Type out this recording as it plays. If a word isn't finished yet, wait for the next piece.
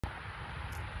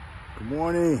Good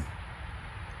morning.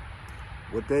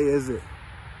 What day is it?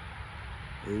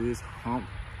 It is hump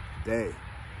day.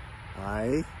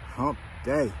 Alright, hump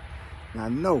day. Now I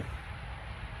know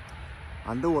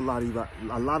a lot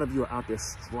of you are out there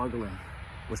struggling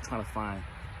with trying to find,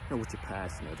 what your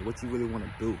passion is, what you really want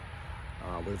to do.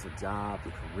 Whether it's a job,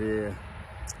 your career,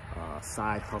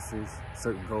 side hustles,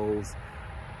 certain goals,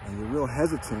 and you're real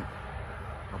hesitant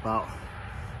about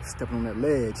stepping on that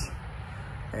ledge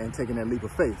and taking that leap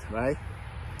of faith, right?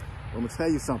 Well, I'm gonna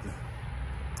tell you something.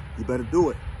 You better do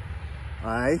it, all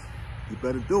right? You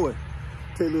better do it.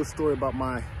 I'll tell you a little story about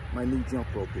my new jump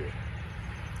rope here.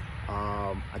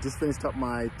 I just finished up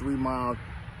my 3-mile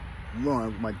run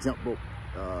with my jump rope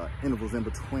intervals in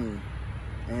between,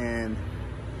 and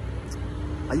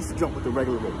I used to jump with the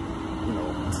regular rope,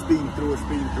 speeding through it.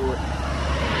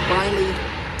 Finally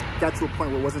got to a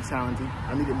point where it wasn't challenging.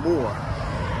 I needed more.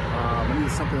 I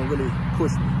needed something to really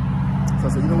push me. So I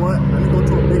said, you know what? Let me go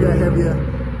to a bigger, heavier,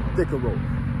 thicker rope.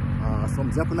 So I'm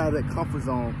jumping out of that comfort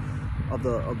zone of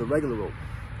the regular rope.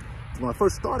 So when I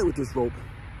first started with this rope,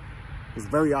 it was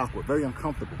very awkward, very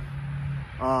uncomfortable.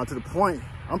 To the point,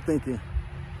 I'm thinking,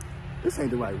 this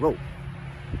ain't the right rope.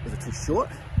 Is it too short?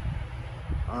 Did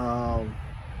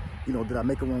I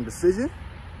make a wrong decision?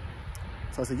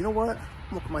 So I said, you know what?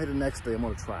 I'm gonna come out here the next day, I'm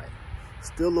gonna try it.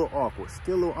 Still a little awkward,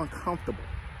 still a little uncomfortable.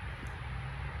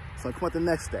 So I come out the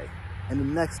next day, and the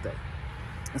next day.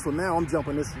 And so now I'm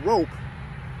jumping this rope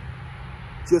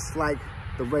just like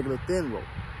the regular thin rope.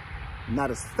 Not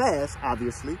as fast,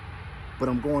 obviously, but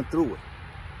I'm going through it.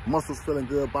 Muscles feeling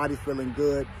good, body feeling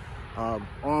good,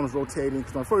 arms rotating.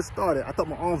 Because when I first started, I thought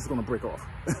my arms was gonna break off.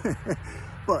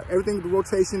 But everything with the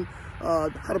rotation,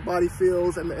 how the body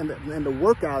feels, and the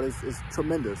workout is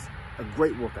tremendous. A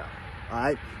great workout, all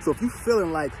right? So if you're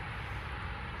feeling like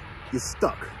you're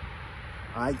stuck,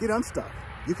 all right, get unstuck.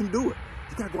 You can do it.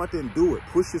 You gotta go out there and do it.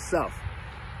 Push yourself,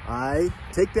 all right?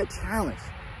 Take that challenge.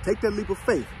 Take that leap of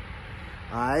faith,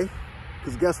 all right?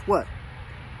 Because guess what?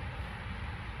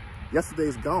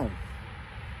 Yesterday's gone.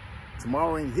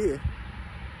 Tomorrow ain't here.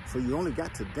 So you only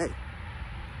got today.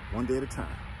 One day at a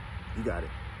time. You got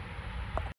it.